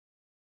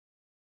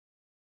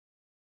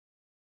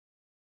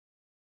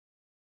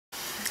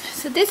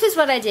So this is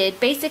what I did.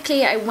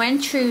 Basically, I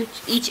went through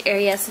each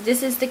area. So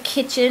this is the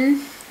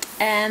kitchen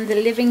and the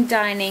living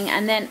dining,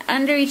 and then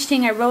under each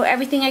thing I wrote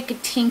everything I could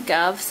think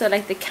of. So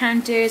like the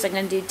counters, I'm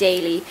going to do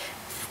daily.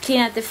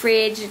 Clean out the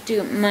fridge,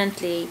 do it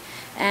monthly.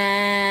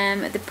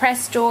 The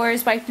press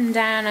doors, wipe them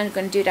down, I'm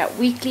going to do that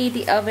weekly.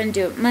 The oven,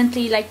 do it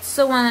monthly, like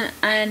so on.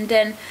 And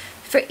then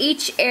for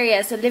each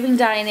area, so living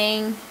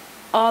dining,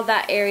 all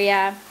that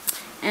area,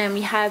 and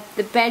we have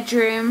the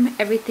bedroom,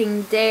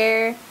 everything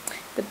there,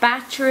 the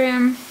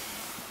bathroom,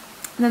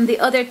 then the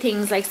other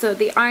things, like so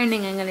the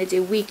ironing I'm going to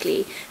do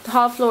weekly, the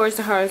hall floors,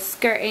 the hall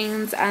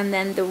skirtings, and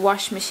then the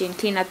wash machine,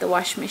 clean out the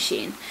wash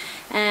machine.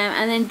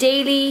 And then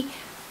daily,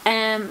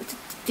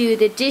 do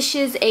the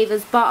dishes,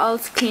 Ava's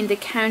bottles, clean the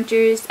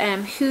counters,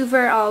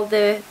 hoover all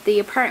the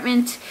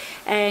apartment,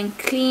 and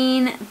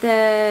clean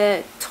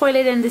the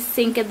toilet and the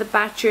sink in the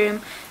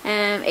bathroom,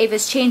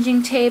 Ava's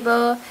changing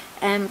table,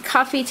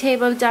 coffee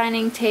table,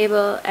 dining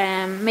table,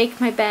 make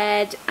my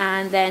bed,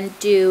 and then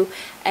do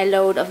a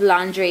load of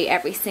laundry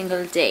every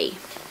single day.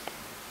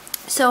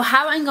 So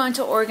how I'm going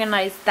to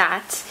organize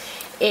that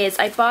is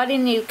I bought a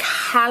new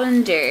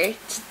calendar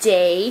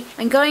today.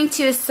 I'm going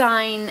to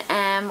assign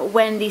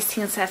when these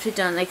things have to be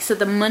done, like so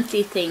the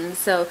monthly things.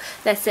 So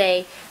let's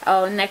say,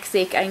 oh, next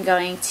week I'm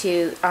going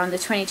to, on the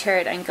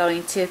 23rd, I'm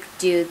going to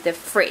do the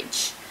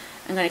fridge.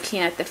 I'm going to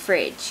clean out the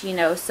fridge, you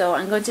know, so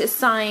I'm going to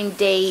assign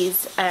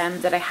days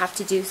that I have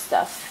to do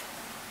stuff.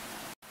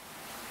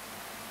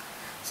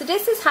 So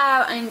this is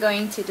how I'm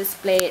going to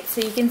display it.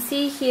 So you can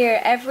see here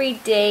every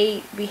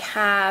day we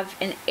have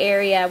an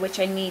area which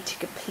I need to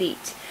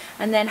complete.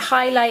 And then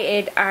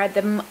highlighted are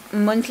the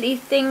monthly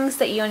things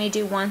that you only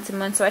do once a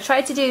month. So I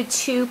try to do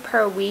 2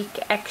 per week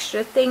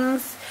extra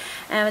things.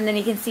 And then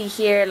you can see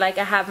here, like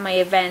I have my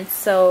events.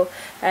 So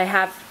I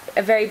have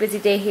a very busy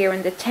day here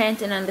on the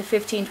 10th, and on the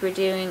 15th we're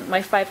doing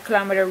my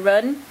 5-kilometer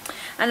run.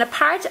 And a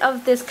part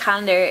of this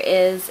calendar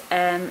is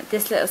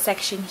this little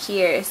section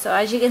here. So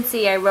as you can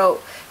see, I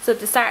wrote, so at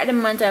the start of the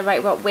month I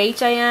write what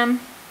weight I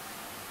am,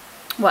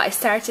 what I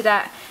started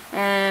at,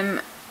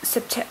 the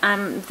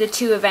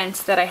 2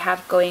 events that I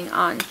have going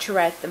on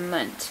throughout the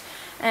month.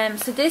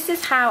 So this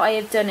is how I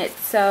have done it.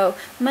 So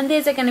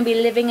Mondays are going to be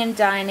living and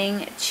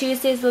dining,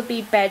 Tuesdays will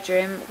be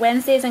bedroom,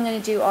 Wednesdays I'm going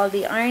to do all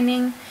the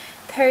ironing,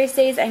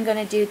 Thursdays I'm going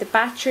to do the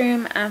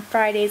bathroom, and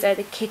Fridays are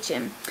the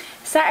kitchen.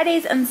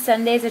 Saturdays and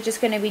Sundays are just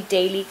going to be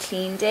daily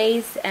clean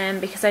days,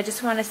 because I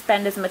just want to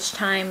spend as much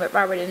time with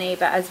Robert and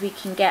Ava as we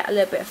can get a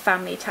little bit of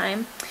family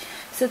time.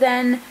 So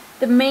then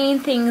the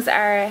main things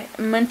are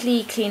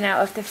monthly clean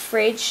out of the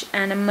fridge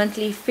and a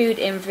monthly food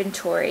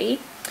inventory.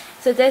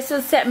 So this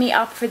will set me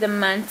up for the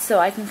month, so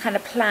I can kind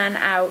of plan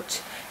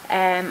out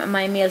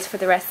my meals for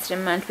the rest of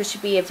the month, which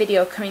should be a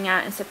video coming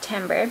out in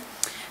September.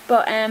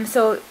 But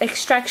so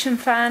extraction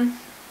fan,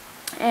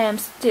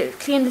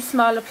 clean the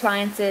small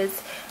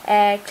appliances,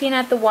 clean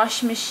out the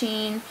washing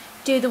machine,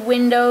 do the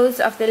windows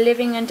of the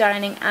living and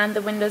dining and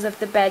the windows of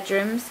the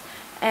bedrooms,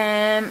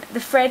 the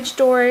French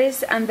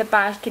doors and the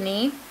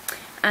balcony,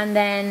 and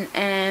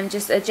then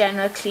just a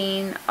general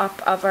clean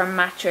up of our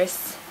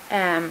mattress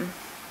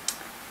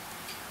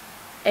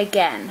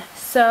again.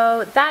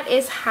 So that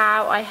is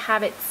how I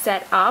have it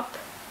set up.